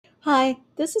Hi,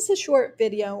 this is a short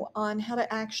video on how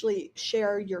to actually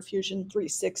share your Fusion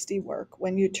 360 work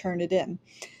when you turn it in.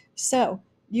 So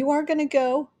you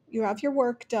have your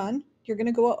work done. You're going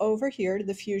to go over here to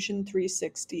the Fusion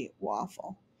 360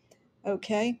 waffle.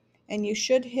 Okay? And you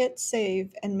should hit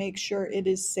save and make sure it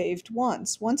is saved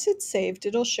once. Once it's saved,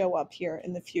 it'll show up here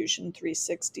in the Fusion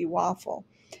 360 waffle.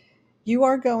 You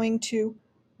are going to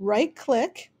right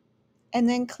click and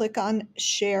then click on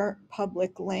Share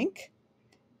Public Link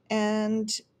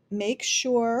and make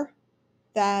sure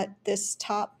that this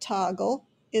top toggle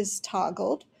is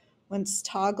toggled. When it's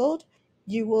toggled,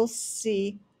 you will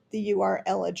see the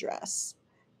URL address.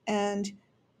 And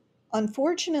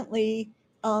unfortunately,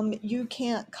 you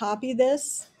can't copy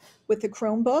this with a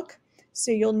Chromebook,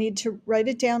 so you'll need to write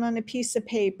it down on a piece of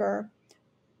paper,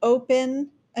 open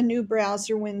a new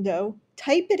browser window,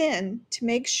 type it in to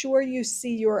make sure you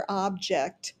see your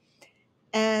object,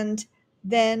 and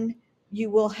then you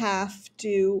will have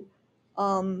to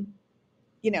um,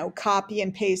 copy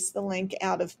and paste the link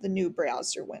out of the new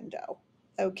browser window.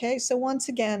 Okay, so once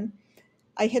again,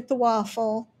 I hit the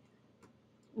waffle,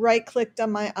 right clicked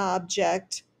on my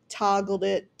object, toggled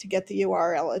it to get the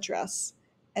URL address,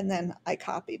 and then I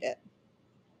copied it.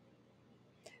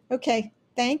 Okay,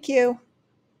 thank you.